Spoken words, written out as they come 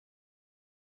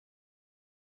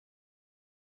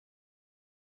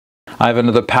I have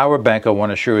another power bank I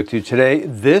want to share with you today.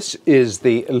 This is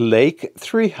the Lake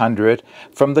 300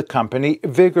 from the company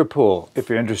Vigerpool. If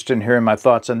you're interested in hearing my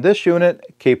thoughts on this unit,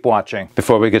 keep watching.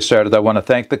 Before we get started, I want to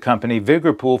thank the company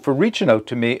Vigerpool for reaching out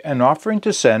to me and offering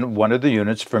to send one of the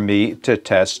units for me to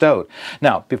test out.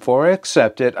 Now, before I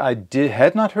accept it, I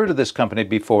had not heard of this company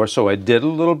before, so I did a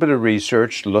little bit of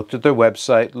research, looked at their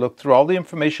website, looked through all the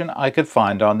information I could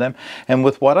find on them, and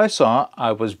with what I saw,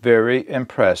 I was very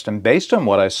impressed. And based on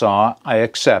what I saw, I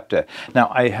accept it. Now,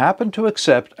 I happen to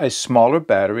accept a smaller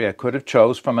battery. I could have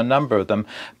chose from a number of them,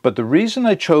 but the reason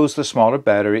I chose the smaller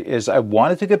battery is I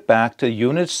wanted to get back to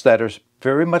units that are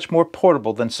very much more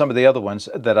portable than some of the other ones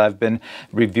that I've been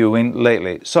reviewing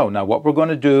lately. So now what we're going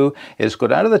to do is go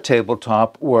down to the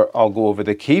tabletop where I'll go over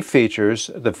the key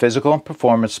features, the physical and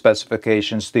performance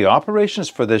specifications, the operations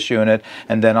for this unit,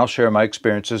 and then I'll share my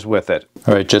experiences with it.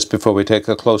 All right, just before we take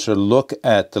a closer look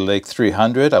at the Lake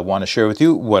 300, I want to share with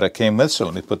you what it came with. So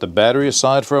let me put the battery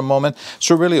aside for a moment.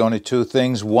 So really only two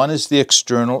things. One is the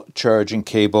external charging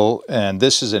cable, and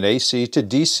this is an AC to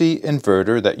DC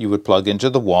inverter that you would plug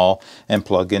into the wall and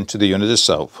plug into the unit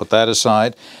itself. Put that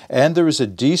aside. And there is a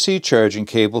DC charging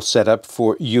cable set up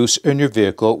for use in your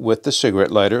vehicle with the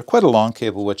cigarette lighter. Quite a long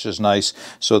cable, which is nice,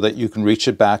 so that you can reach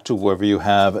it back to wherever you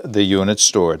have the unit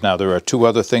stored. Now, there are two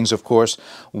other things, of course.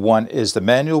 One is the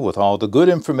manual with all the good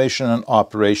information on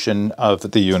operation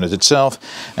of the unit itself.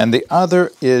 And the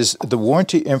other is the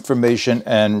warranty information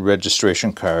and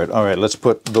registration card. All right, let's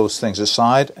put those things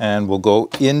aside and we'll go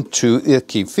into the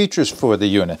key features for the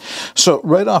unit. So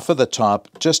right off of the top,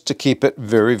 just to keep it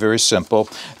very, very simple,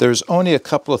 there's only a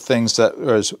couple of things that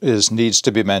needs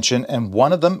to be mentioned, and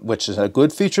one of them, which is a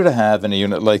good feature to have in a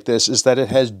unit like this, is that it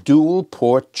has dual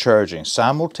port charging,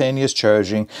 simultaneous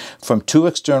charging from two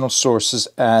external sources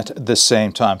at the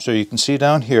same time. So you can see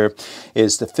down here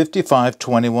is the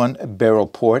 5521 barrel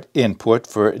port input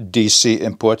for DC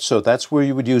input. So that's where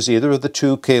you would use either of the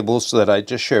two cables that I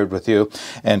just shared with you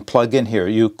and plug in here.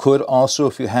 You could also,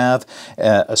 if you have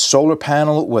a solar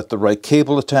panel with the right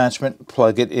cable attachment,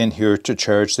 plug it in here to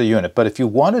charge the unit. But if you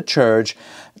want to charge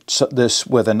this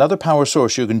with another power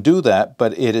source, you can do that,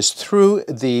 but it is through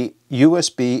the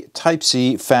USB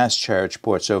Type-C fast charge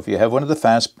port. So if you have one of the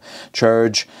fast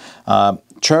charge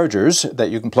chargers that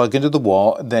you can plug into the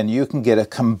wall, then you can get a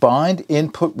combined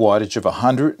input wattage of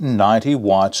 190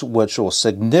 watts, which will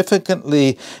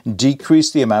significantly decrease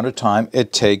the amount of time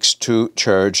it takes to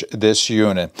charge this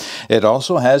unit. It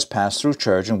also has pass-through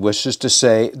charging, which is to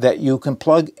say that you can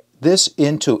plug this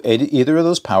into either of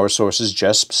those power sources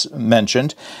just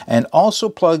mentioned, and also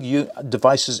plug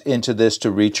devices into this to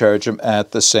recharge them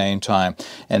at the same time.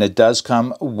 And it does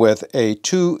come with a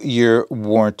 2-year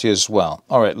warranty as well.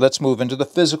 All right, let's move into the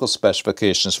physical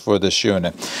specifications for this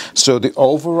unit. So the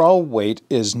overall weight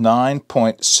is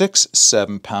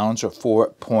 9.67 pounds or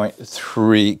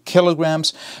 4.3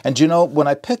 kilograms. And you know, when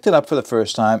I picked it up for the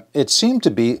first time, it seemed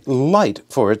to be light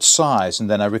for its size.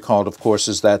 And then I recalled, of course,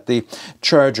 is that the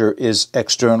charger is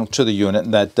external to the unit,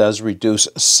 and that does reduce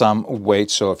some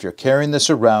weight. So if you're carrying this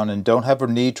around and don't have a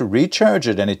need to recharge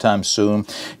it anytime soon,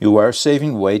 you are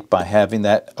saving weight by having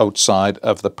that outside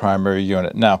of the primary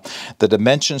unit. Now, the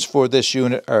dimensions for this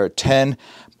unit are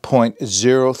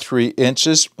 10.03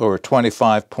 inches or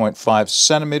 25.5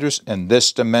 centimeters in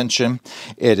this dimension.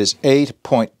 It is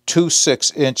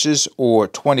 8.26 inches or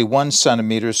 21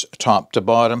 centimeters top to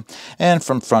bottom, and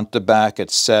from front to back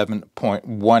it's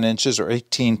 7.1 inches or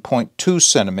 18.2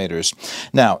 centimeters.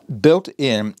 Now, built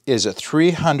in is a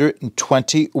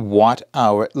 320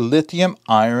 watt-hour lithium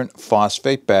iron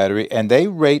phosphate battery, and they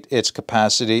rate its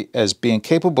capacity as being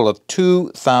capable of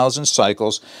 2,000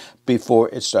 cycles before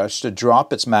it starts to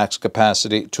drop its max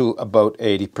capacity to about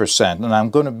 80%. And I'm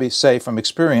going to say from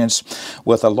experience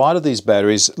with a lot of these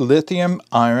batteries, lithium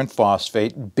iron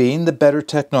phosphate, being the better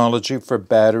technology for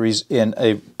batteries in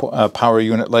a power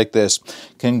unit like this,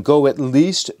 can go at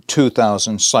least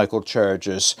 2,000 cycle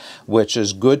charges, which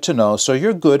is good to know. So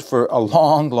you're good for a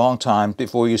long, long time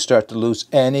before you start to lose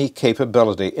any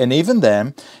capability. And even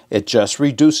then, it just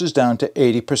reduces down to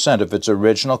 80% of its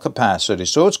original capacity.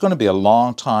 So it's going to be a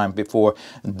long time before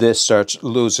this starts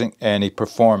losing any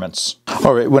performance.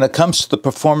 All right, when it comes to the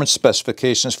performance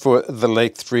specifications for the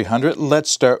Lake 300, let's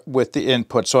start with the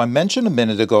input. So I mentioned a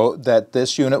minute ago that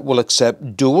this unit will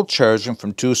accept dual charging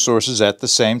from two sources at the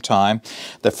same time.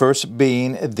 The first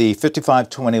being the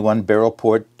 5521 barrel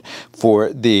port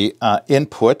for the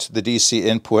input, the DC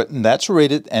input, and that's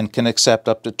rated and can accept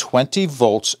up to 20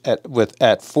 volts at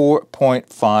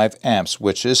 4.5 amps,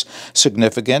 which is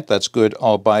significant. That's good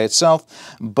all by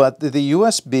itself. But the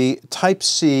USB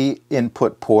Type-C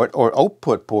input port or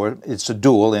output port, it's a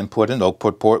dual input and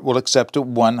output port, will accept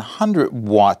 100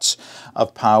 watts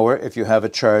of power if you have a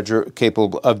charger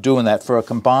capable of doing that, for a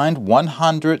combined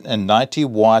 190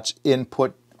 watts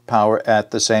input power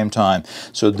at the same time.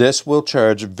 So this will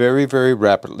charge very, very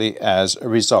rapidly as a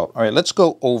result. All right, let's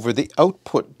go over the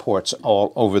output ports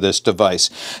all over this device.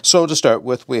 So to start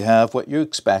with, we have what you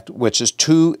expect, which is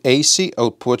 2 AC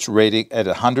outputs rating at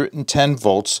 110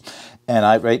 volts.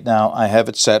 And right now I have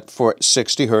it set for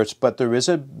 60 hertz, but there is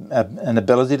an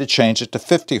ability to change it to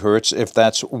 50 hertz if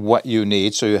that's what you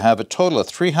need. So you have a total of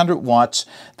 300 watts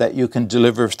that you can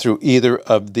deliver through either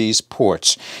of these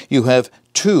ports. You have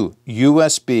 2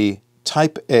 USB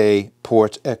Type-A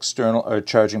port external or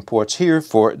charging ports here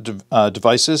for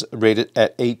devices rated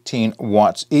at 18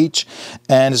 watts each.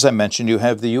 And as I mentioned, you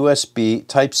have the USB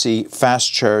Type-C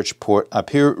fast charge port up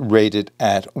here rated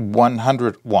at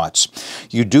 100 watts.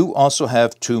 You do also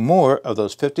have 2 more of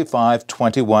those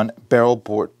 5521 barrel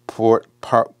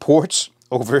ports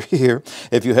over here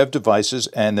if you have devices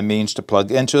and the means to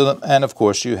plug into them. And of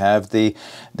course you have the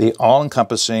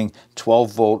all-encompassing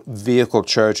 12-volt vehicle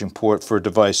charging port for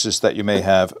devices that you may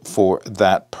have for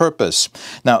that purpose.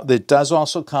 Now, it does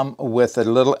also come with a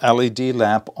little LED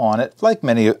lamp on it, like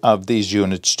many of these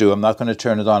units do. I'm not going to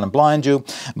turn it on and blind you,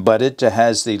 but it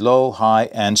has the low, high,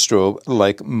 and strobe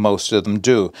like most of them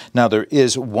do. Now, there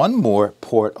is one more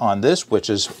port on this, which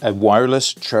is a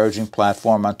wireless charging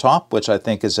platform on top, which I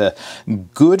think is a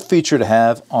good feature to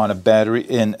have on a battery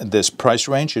in this price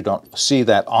range. You don't see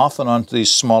that often on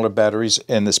these smaller batteries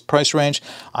in this price range.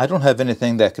 I don't have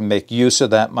anything that can make use of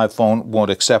that. My phone won't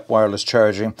accept wireless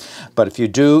charging, but if you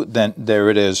do, then there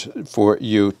it is for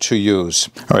you to use.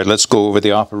 All right, let's go over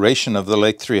the operation of the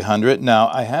Lake 300. Now,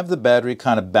 I have the battery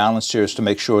kind of balanced here to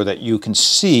make sure that you can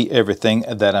see everything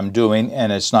that I'm doing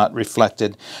and it's not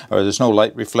reflected, or there's no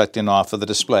light reflecting off of the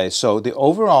display. So the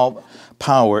overall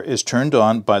power is turned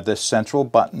on by this central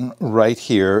button right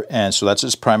here, and so that's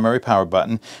its primary power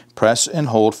button. Press and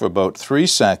hold for about 3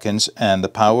 seconds and the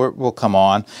power will come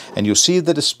on, and you'll see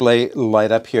the display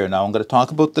light up here. Now I'm going to talk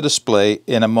about the display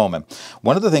in a moment.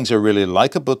 One of the things I really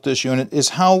like about this unit is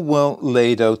how well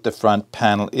laid out the front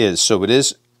panel is. So it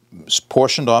is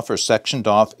portioned off or sectioned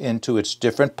off into its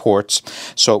different ports.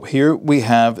 So here we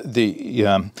have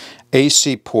the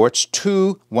AC ports,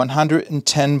 2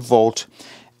 110 volt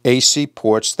AC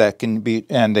ports that can be,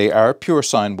 and they are pure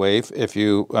sine wave, if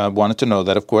you wanted to know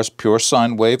that, of course, pure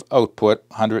sine wave output,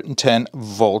 110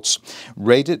 volts,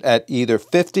 rated at either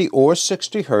 50 or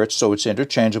 60 hertz, so it's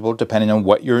interchangeable depending on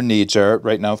what your needs are.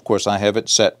 Right now, of course, I have it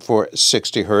set for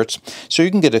 60 hertz, so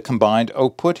you can get a combined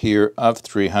output here of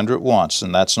 300 watts,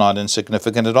 and that's not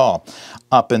insignificant at all.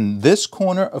 Up in this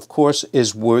corner, of course,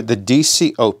 is where the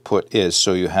DC output is,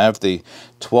 so you have the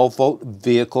 12-volt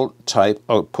vehicle type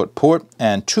output port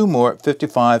and 2 more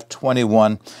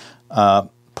 5521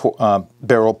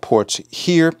 barrel ports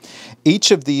here. Each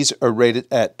of these are rated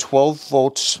at 12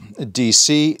 volts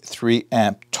DC, 3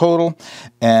 amp total,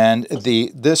 and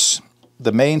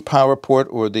the main power port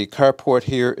or the car port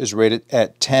here is rated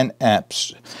at 10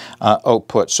 amps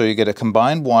output. So you get a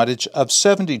combined wattage of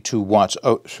 72 watts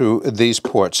out through these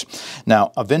ports.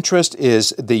 Now, of interest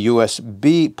is the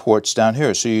USB ports down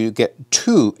here. So you get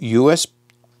 2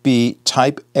 USB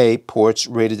Type-A ports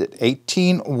rated at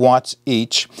 18 watts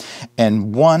each,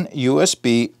 and 1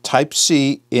 USB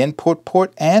Type-C input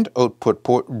port and output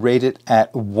port rated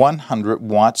at 100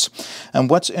 watts. And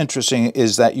what's interesting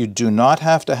is that you do not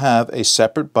have to have a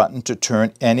separate button to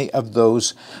turn any of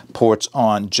those ports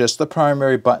on. Just the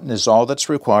primary button is all that's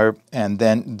required, and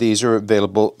then these are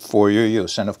available for your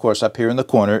use. And of course, up here in the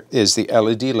corner is the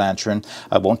LED lantern.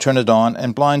 I won't turn it on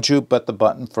and blind you, but the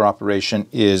button for operation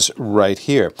is right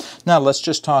here. Now let's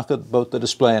just talk about the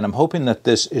display, and I'm hoping that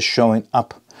this is showing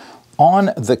up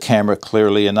on the camera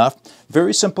clearly enough.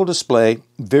 Very simple display,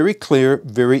 very clear,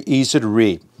 very easy to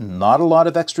read. Not a lot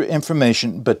of extra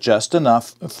information, but just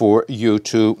enough for you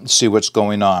to see what's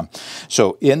going on.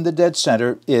 So in the dead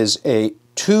center is a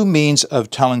two means of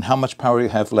telling how much power you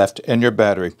have left in your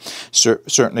battery.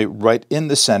 Certainly right in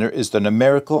the center is the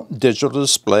numerical digital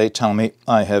display telling me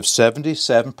I have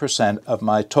 77% of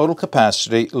my total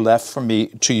capacity left for me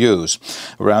to use.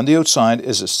 Around the outside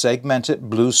is a segmented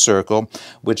blue circle,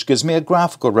 which gives me a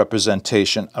graphical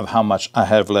representation of how much I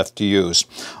have left to use.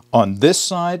 On this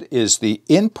side is the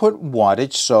input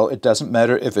wattage, so it doesn't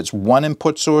matter if it's one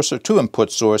input source or two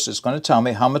input source, it's going to tell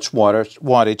me how much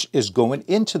wattage is going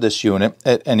into this unit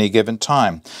at any given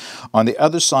time. On the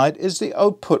other side is the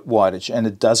output wattage, and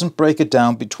it doesn't break it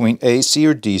down between AC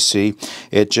or DC,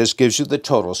 it just gives you the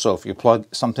total. So if you plug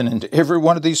something into every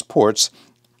one of these ports,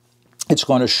 it's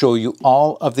going to show you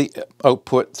all of the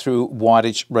output through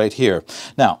wattage right here.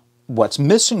 Now, what's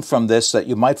missing from this that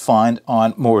you might find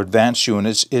on more advanced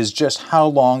units is just how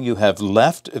long you have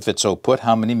left, if it's output,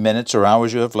 how many minutes or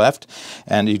hours you have left.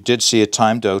 And you did see it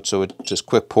timed out, so it just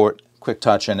quick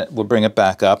touch, and it will bring it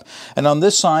back up. And on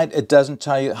this side, it doesn't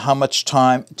tell you how much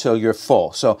time till you're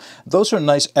full. So those are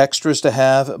nice extras to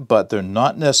have, but they're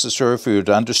not necessary for you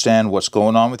to understand what's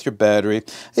going on with your battery.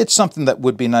 It's something that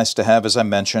would be nice to have, as I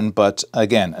mentioned, but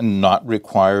again, not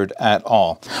required at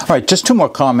all. All right, just two more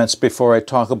comments before I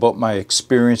talk about my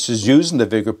experiences using the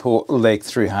Vigerpool Lake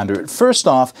 300. First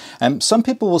off, some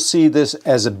people will see this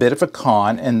as a bit of a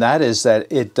con, and that is that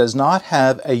it does not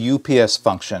have a UPS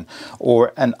function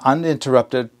or an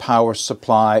uninterrupted power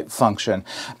supply function.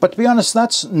 But to be honest,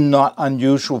 that's not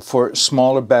unusual for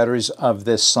smaller batteries of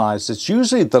this size. It's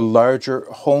usually the larger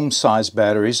home size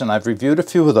batteries, and I've reviewed a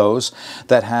few of those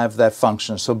that have that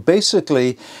function. So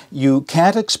basically, you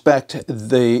can't expect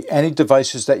any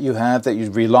devices that you have that you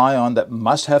rely on that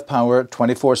must have power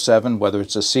 24/7, whether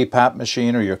it's a CPAP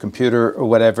machine or your computer or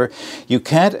whatever, you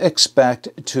can't expect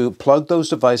to plug those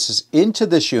devices into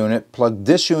this unit, plug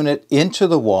this unit into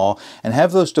the wall, and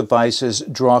have those devices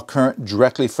draw current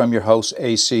directly from your house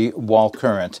AC wall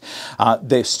current.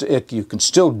 You can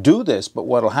still do this, but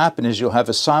what will happen is you'll have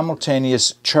a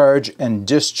simultaneous charge and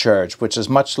discharge, which is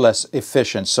much less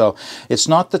efficient. So it's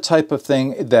not the type of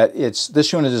thing that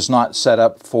this unit is not set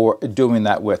up for doing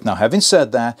that with. Now, having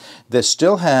said that, this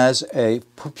still has a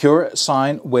pure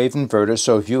sine wave inverter.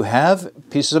 So if you have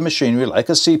pieces of machinery like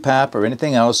a CPAP or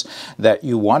anything else that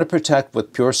you want to protect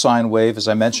with pure sine wave, as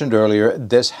I mentioned earlier,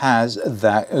 this has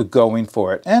that going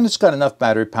for it. And it's got enough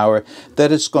battery power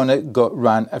that it's going to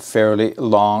run a fairly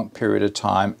long period of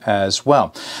time as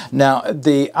well. Now,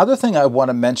 the other thing I want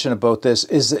to mention about this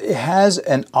is it has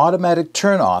an automatic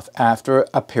turn off after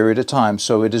a period of time.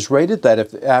 So it is rated that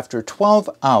if after 12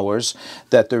 hours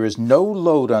that there is no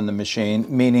load on the machine,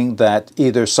 meaning that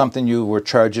either something you were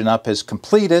charging up has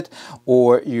completed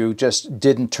or you just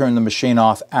didn't turn the machine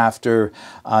off after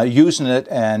using it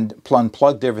and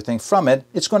unplugged everything from it,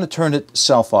 it's going to turn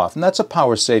itself off. And that's a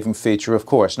power saving feature, of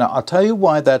course. Now, I'll tell you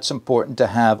why that's important to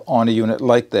have on a unit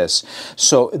like this.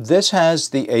 So this has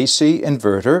the AC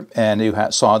inverter, and you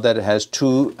saw that it has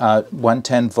two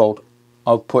 110 volt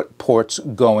output ports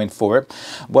going for it.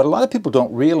 What a lot of people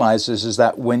don't realize is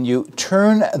that when you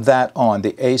turn that on,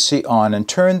 the AC on, and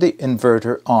turn the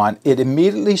inverter on, it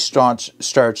immediately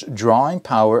starts drawing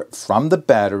power from the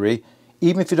battery,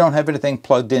 even if you don't have anything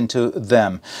plugged into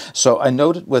them. So I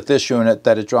noted with this unit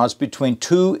that it draws between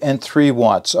 2 and 3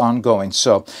 watts ongoing.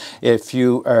 So if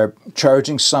you are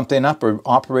charging something up or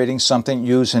operating something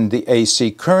using the AC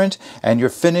current and you're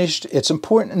finished, it's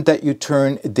important that you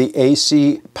turn the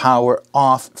AC power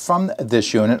off from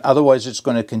this unit. Otherwise, it's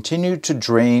going to continue to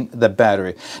drain the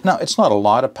battery. Now, it's not a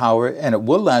lot of power and it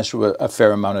will last you a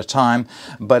fair amount of time,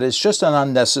 but it's just an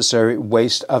unnecessary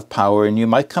waste of power. And you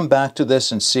might come back to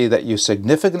this and see that you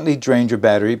significantly drained your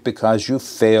battery because you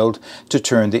failed to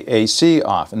turn the AC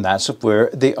off, and that's where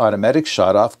the automatic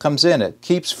shut off comes in. It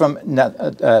keeps from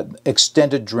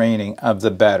extended draining of the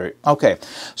battery. Okay,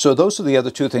 so those are the other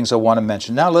two things I want to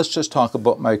mention. Now let's just talk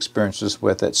about my experiences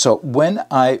with it. So when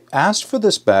I asked for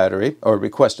this battery, or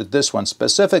requested this one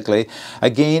specifically,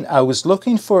 again, I was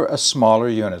looking for a smaller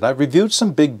unit. I've reviewed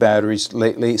some big batteries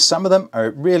lately. Some of them are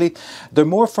really, they're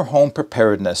more for home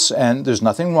preparedness, and there's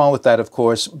nothing wrong with that, of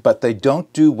course, but they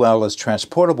don't do well as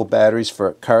transportable batteries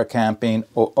for car camping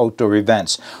or outdoor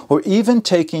events, or even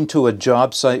taking to a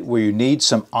job site where you need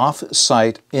some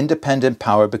off-site independent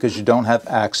power because you don't have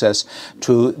access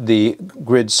to the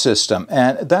grid system.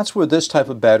 And that's where this type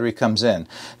of battery comes in.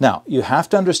 Now, you have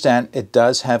to understand it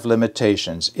does have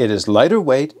limitations. It is lighter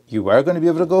weight. You are going to be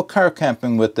able to go car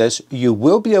camping with this. You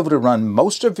will be able to run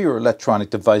most of your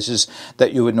electronic devices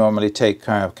that you would normally take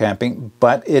car camping,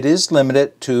 but it is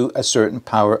limited to a certain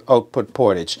power output. output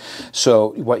portage.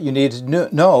 So what you need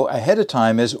to know ahead of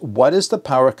time is what is the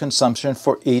power consumption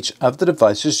for each of the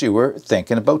devices you were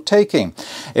thinking about taking.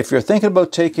 If you're thinking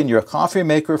about taking your coffee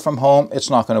maker from home, it's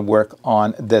not going to work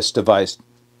on this device.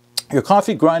 Your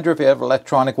coffee grinder, if you have an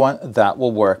electronic one, that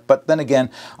will work. But then again,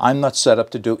 I'm not set up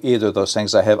to do either of those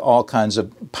things. I have all kinds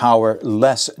of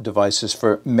power-less devices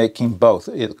for making both,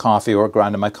 either coffee or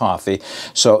grinding my coffee.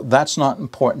 So that's not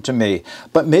important to me.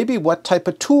 But maybe what type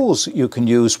of tools you can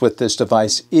use with this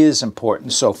device is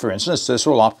important. So for instance, this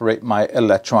will operate my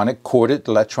corded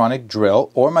electronic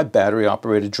drill or my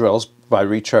battery-operated drills by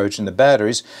recharging the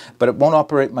batteries, but it won't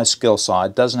operate my skill saw.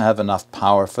 It doesn't have enough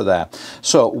power for that.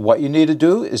 So what you need to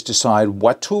do is decide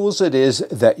what tools it is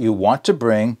that you want to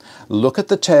bring. Look at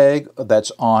the tag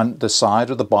that's on the side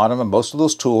or the bottom of most of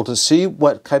those tools to see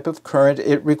what type of current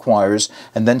it requires,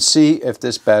 and then see if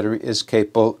this battery is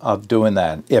capable of doing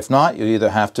that. If not, you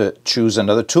either have to choose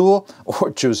another tool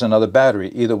or choose another battery.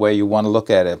 Either way you want to look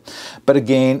at it. But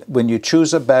again, when you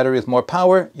choose a battery with more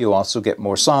power, you also get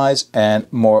more size and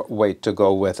more weight to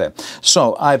go with it.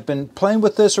 So I've been playing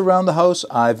with this around the house.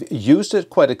 I've used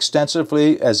it quite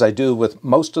extensively, as I do with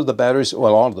most of the batteries,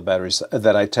 well, all of the batteries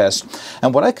that I test.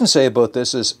 And what I can say about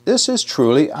this is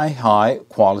truly a high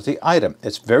quality item.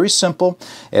 It's very simple.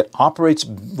 It operates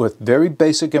with very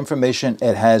basic information.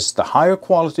 It has the higher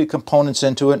quality components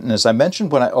into it. And as I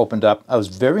mentioned when I opened up, I was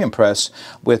very impressed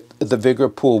with the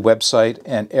Vigerpool website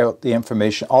and the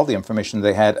information, all the information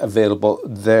they had available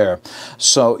there.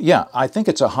 So yeah, I think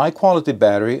it's a high quality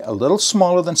battery, a little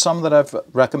smaller than some that I've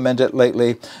recommended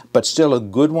lately, but still a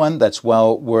good one that's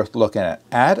well worth looking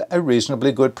at a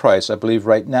reasonably good price. I believe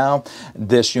right now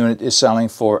this unit is selling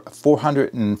for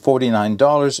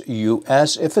 $449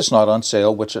 US if it's not on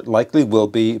sale, which it likely will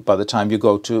be by the time you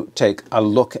go to take a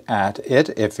look at it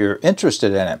if you're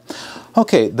interested in it.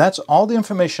 Okay, that's all the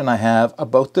information I have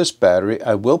about this battery.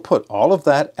 I will put all of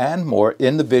that and more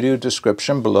in the video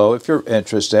description below if you're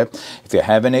interested. If you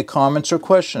have any comments or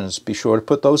questions, be sure to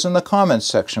put those in the comments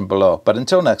section below. But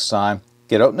until next time,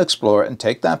 get out and explore and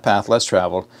take that path less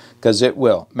traveled, because it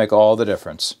will make all the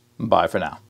difference. Bye for now.